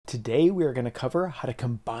Today we are going to cover how to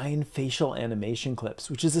combine facial animation clips,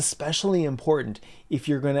 which is especially important if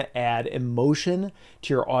you're going to add emotion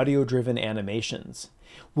to your audio-driven animations.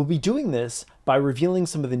 We'll be doing this by revealing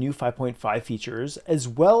some of the new 5.5 features, as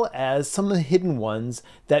well as some of the hidden ones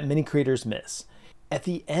that many creators miss. At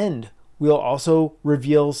the end, we'll also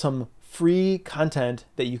reveal some free content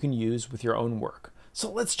that you can use with your own work.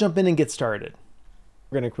 So let's jump in and get started.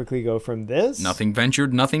 We're going to quickly go from this. Nothing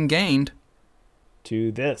ventured, nothing gained.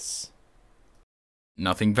 To this.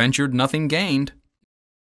 Nothing ventured, nothing gained.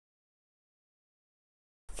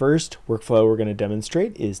 First workflow we're going to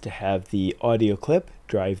demonstrate is to have the audio clip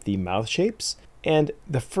drive the mouth shapes. And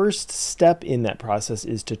the first step in that process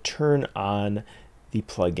is to turn on the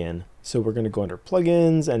plugin. So we're going to go under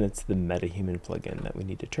plugins, and it's the MetaHuman plugin that we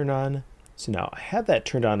need to turn on. So now I have that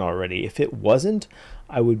turned on already. If it wasn't,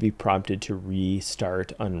 I would be prompted to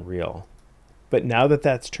restart Unreal. But now that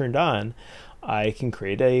that's turned on, I can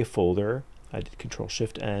create a folder. I did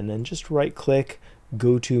Control-Shift-N and just right-click,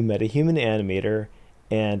 go to MetaHuman Animator,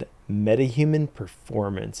 and MetaHuman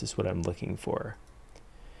Performance is what I'm looking for.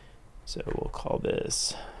 So we'll call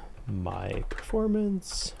this My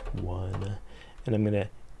Performance 1, and I'm going to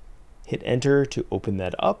hit Enter to open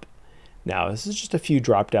that up. Now this is just a few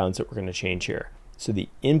drop-downs that we're going to change here. So the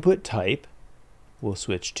input type will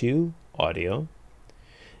switch to audio.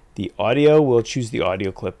 The audio, we'll choose the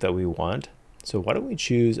audio clip that we want. So why don't we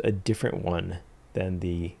choose a different one than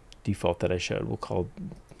the default that I showed? We'll call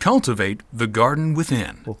Cultivate the Garden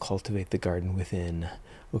Within. We'll cultivate the garden within.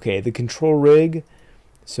 Okay, the control rig.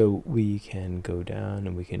 So we can go down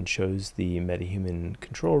and we can choose the MetaHuman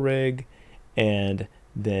control rig, and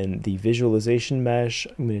then the visualization mesh.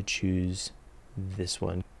 I'm going to choose this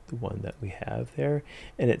one, the one that we have there,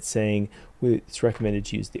 and it's saying it's recommended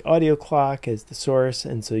to use the audio clock as the source,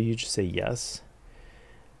 and so you just say yes.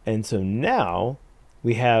 And so now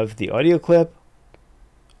we have the audio clip,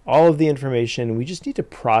 all of the information. We just need to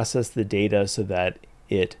process the data so that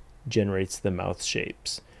it generates the mouth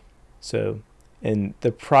shapes. So, and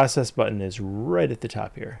the process button is right at the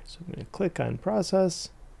top here. So I'm going to click on process,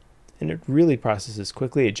 and it really processes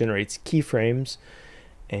quickly. It generates keyframes,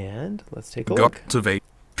 and let's take a look.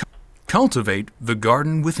 Cultivate the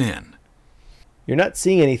garden within. You're not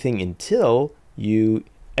seeing anything until you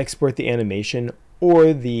export the animation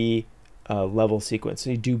or the level sequence.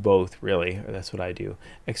 So you do both, really, or that's what I do.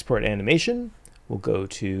 Export animation. We'll go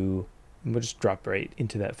to, and we'll just drop right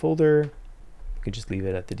into that folder. We can just leave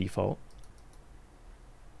it at the default.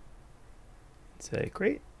 Say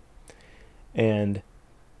great. And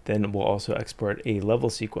then we'll also export a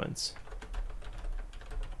level sequence.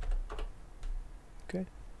 Okay.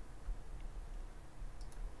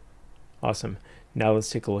 Awesome. Now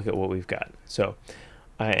let's take a look at what we've got. So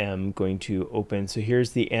I am going to open, so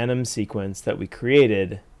here's the anim sequence that we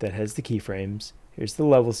created that has the keyframes. Here's the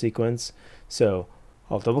level sequence. So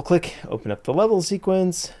I'll double click, open up the level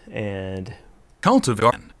sequence, and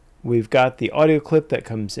we've got the audio clip that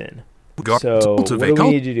comes in. So what do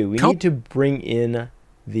we need to do? We need to bring in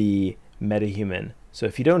the MetaHuman. So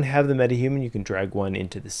if you don't have the MetaHuman, you can drag one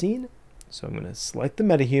into the scene. So I'm going to select the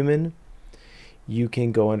MetaHuman. You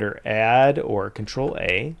can go under Add or Control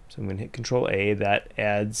A. So I'm going to hit Control A. That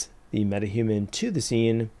adds the MetaHuman to the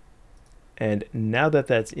scene. And now that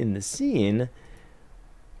that's in the scene,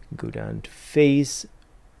 go down to Face,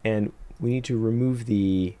 and we need to remove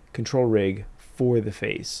the control rig for the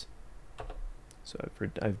face. So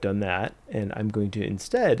I've done that, and I'm going to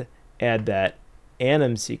instead add that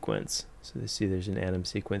anim sequence. So you see there's an anim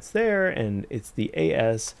sequence there, and it's the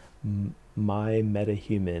AS My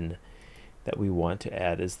MetaHuman that we want to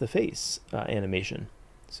add as the face animation.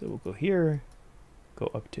 So we'll go here, go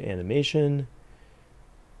up to animation,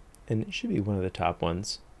 and it should be one of the top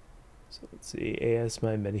ones. So let's see, AS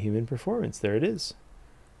My MetaHuman Performance, there it is.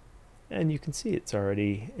 And you can see it's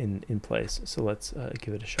already in place. So let's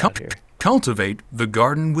give it a shot here. Cultivate the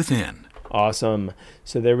garden within. Awesome.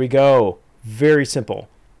 So there we go. Very simple.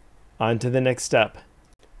 On to the next step.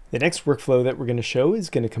 The next workflow that we're going to show is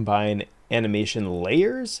going to combine animation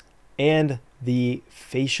layers and the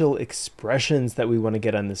facial expressions that we want to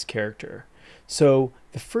get on this character. So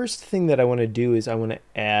the first thing that I want to do is I want to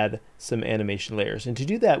add some animation layers. And to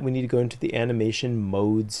do that, we need to go into the Animation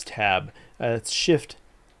Modes tab. It's Shift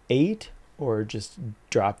 8, or just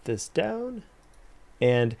drop this down.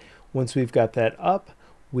 And once we've got that up,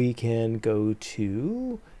 we can go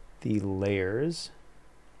to the layers.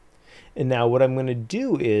 And now what I'm going to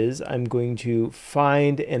do is I'm going to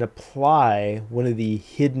find and apply one of the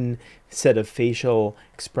hidden set of facial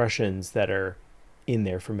expressions that are in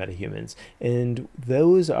there for metahumans. And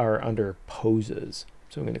those are under poses.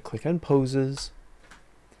 So I'm going to click on poses,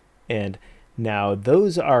 And now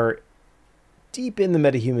those are deep in the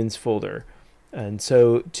MetaHumans folder. And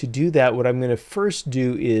so to do that, what I'm going to first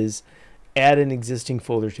do is add an existing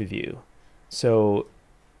folder to view. So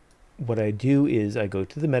what I do is I go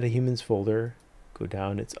to the MetaHumans folder, go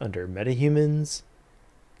down, it's under MetaHumans,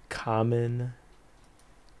 Common,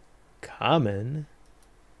 Common,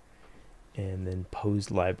 and then Pose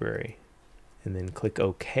Library, and then click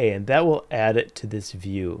OK, and that will add it to this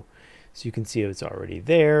view. So you can see it's already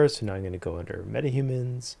there. So now I'm going to go under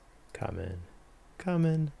MetaHumans, Common,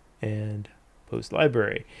 Common, and Pose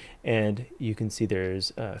Library, and you can see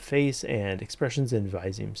there's face and expressions and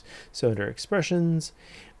visemes. So under expressions,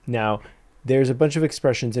 now there's a bunch of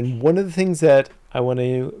expressions, and one of the things that I want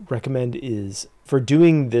to recommend is for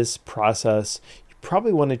doing this process, you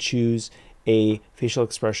probably want to choose a facial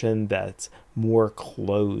expression that's more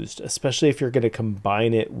closed, especially if you're going to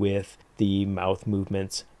combine it with the mouth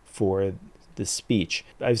movements for the speech.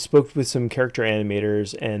 I've spoken with some character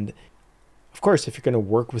animators, and of course, if you're going to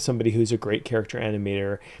work with somebody who's a great character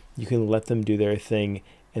animator, you can let them do their thing,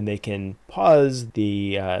 and they can pause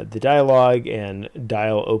the dialogue and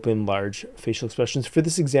dial open large facial expressions. For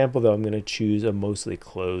this example, though, I'm going to choose a mostly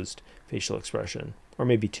closed facial expression, or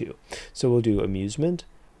maybe two. So we'll do amusement.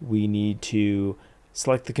 We need to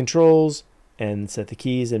select the controls and set the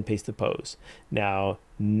keys and paste the pose. Now,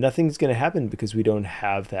 nothing's going to happen because we don't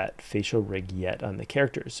have that facial rig yet on the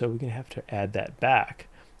character, so we're going to have to add that back.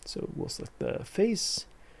 So we'll select the face,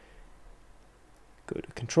 go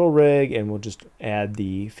to control rig, and we'll just add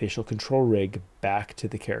the facial control rig back to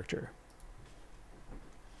the character.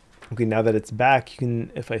 Okay, now that it's back, you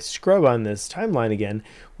can, if I scrub on this timeline again,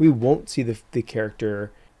 we won't see the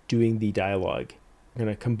character doing the dialogue. We're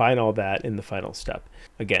going to combine all that in the final step.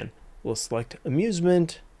 Again, we'll select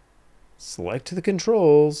amusement, select the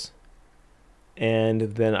controls, and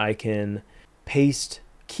then I can paste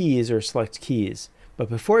keys or select keys. But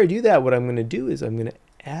before I do that, what I'm going to do is I'm going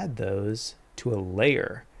to add those to a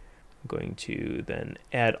layer. I'm going to then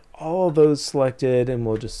add all those selected, and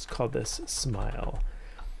we'll just call this smile.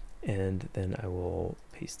 And then I will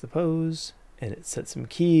paste the pose, and it sets some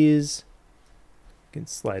keys. You can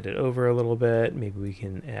slide it over a little bit. Maybe we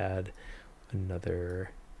can add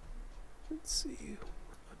another, let's see,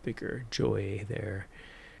 a bigger joy there.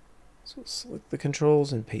 So we'll select the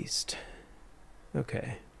controls and paste.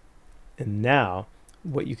 Okay. And now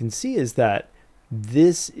what you can see is that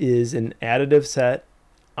this is an additive set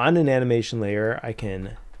on an animation layer. I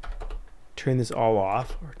can turn this all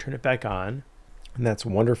off or turn it back on, and that's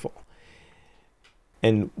wonderful.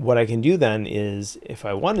 And what I can do then is, if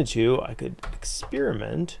I wanted to, I could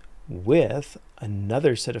experiment with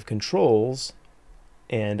another set of controls,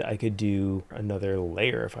 and I could do another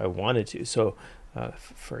layer if I wanted to. So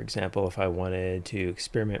for example, if I wanted to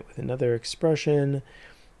experiment with another expression,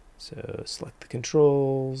 so select the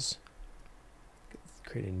controls,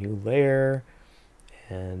 create a new layer,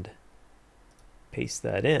 and paste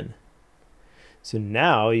that in. So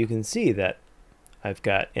now you can see that I've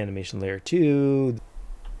got animation layer 2,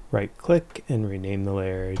 right click and rename the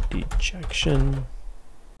layer dejection.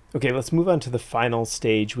 Okay, let's move on to the final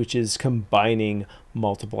stage, which is combining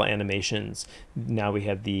multiple animations. Now we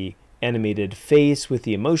have the animated face with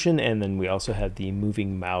the emotion, and then we also have the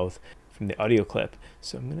moving mouth from the audio clip.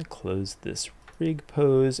 So I'm going to close this rig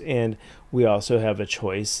pose, and we also have a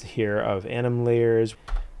choice here of anim layers.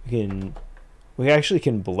 We actually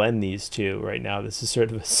can blend these two right now. This is sort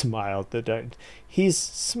of a smile. He's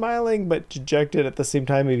smiling but dejected at the same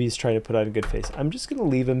time. Maybe he's trying to put on a good face. I'm just going to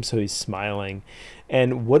leave him so he's smiling.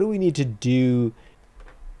 And what do we need to do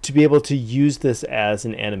to be able to use this as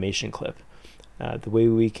an animation clip? The way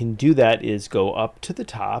we can do that is go up to the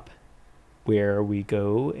top, where we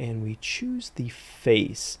go and we choose the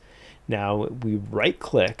face. Now we right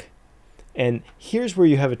click, and here's where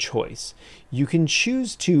you have a choice. You can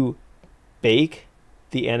choose to bake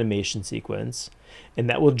the animation sequence, and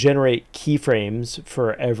that will generate keyframes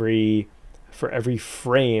for every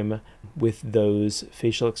frame with those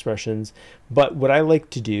facial expressions. But what I like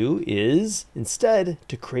to do is instead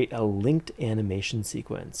to create a linked animation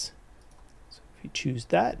sequence. You choose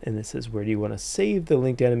that, and it says, where do you want to save the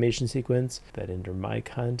linked animation sequence? Put that into my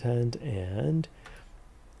content, and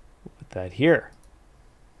we'll put that here.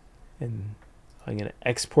 And I'm going to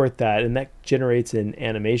export that, and that generates an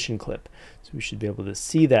animation clip. So we should be able to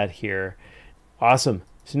see that here. Awesome.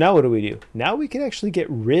 So now what do? Now we can actually get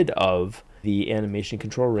rid of the animation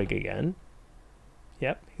control rig again.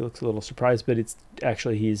 Yep, he looks a little surprised, but it's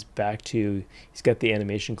actually, he's back to, he's got the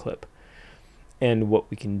animation clip. And what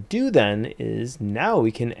we can do then is now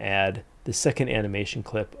we can add the second animation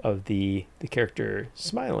clip of the character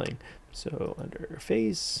smiling. So under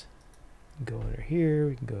face, Go under here,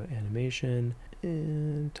 we can go animation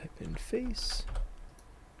and type in face.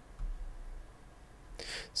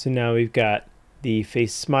 So now we've got the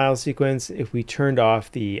face smile sequence. If we turned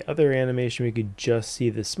off the other animation, we could just see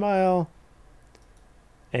the smile.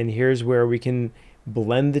 And here's where we can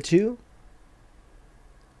blend the two.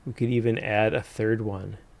 We could even add a third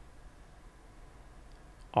one.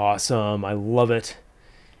 Awesome, I love it.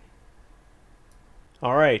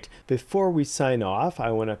 All right, before we sign off, I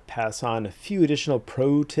want to pass on a few additional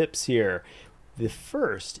pro tips here. The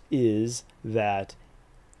first is that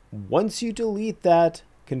once you delete that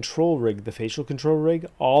control rig, the facial control rig,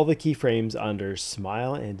 all the keyframes under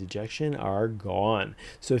smile and dejection are gone.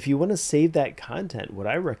 So if you want to save that content, what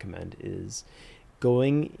I recommend is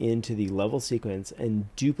going into the level sequence and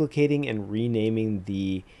duplicating and renaming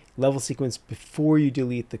the level sequence before you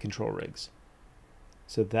delete the control rigs.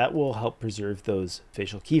 So that will help preserve those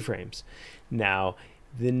facial keyframes. Now,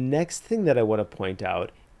 the next thing that I want to point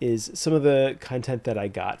out is some of the content that I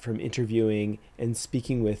got from interviewing and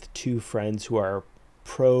speaking with two friends who are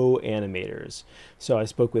pro animators. So I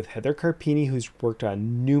spoke with Heather Carpini, who's worked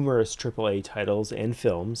on numerous AAA titles and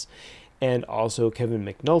films, and also Kevin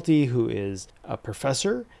McNulty, who is a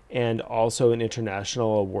professor and also an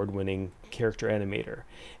international award-winning character animator.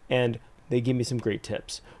 And they gave me some great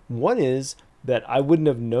tips. One is that I wouldn't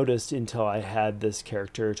have noticed until I had this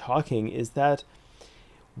character talking, is that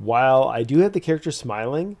while I do have the character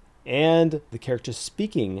smiling and the character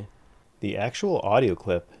speaking, the actual audio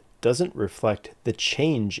clip doesn't reflect the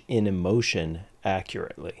change in emotion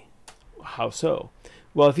accurately. How so?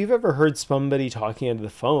 Well, if you've ever heard somebody talking into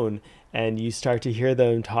the phone and you start to hear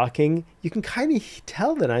them talking, you can kind of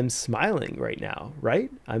tell that I'm smiling right now,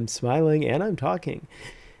 right? I'm smiling and I'm talking.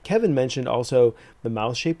 Kevin mentioned also the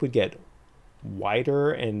mouth shape would get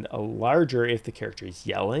wider and larger if the character is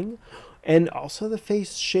yelling, and also the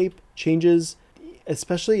face shape changes,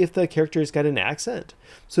 especially if the character has got an accent.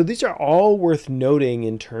 So these are all worth noting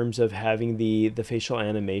in terms of having the facial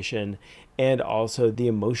animation and also the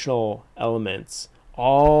emotional elements.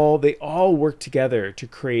 They all work together to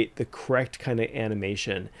create the correct kind of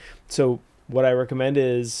animation. So what I recommend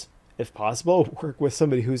is, if possible, work with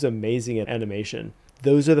somebody who's amazing at animation.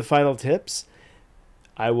 Those are the final tips.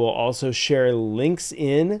 I will also share links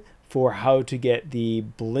in for how to get the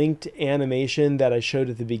blinked animation that I showed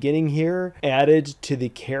at the beginning here added to the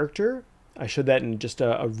character. I showed that in just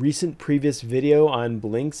a recent previous video on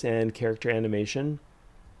blinks and character animation.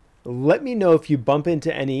 Let me know if you bump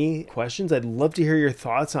into any questions. I'd love to hear your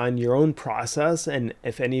thoughts on your own process and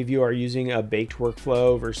if any of you are using a baked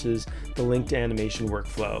workflow versus the linked animation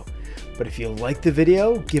workflow. But if you like the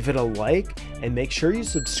video, give it a like and make sure you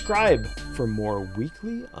subscribe for more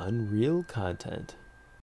weekly Unreal content.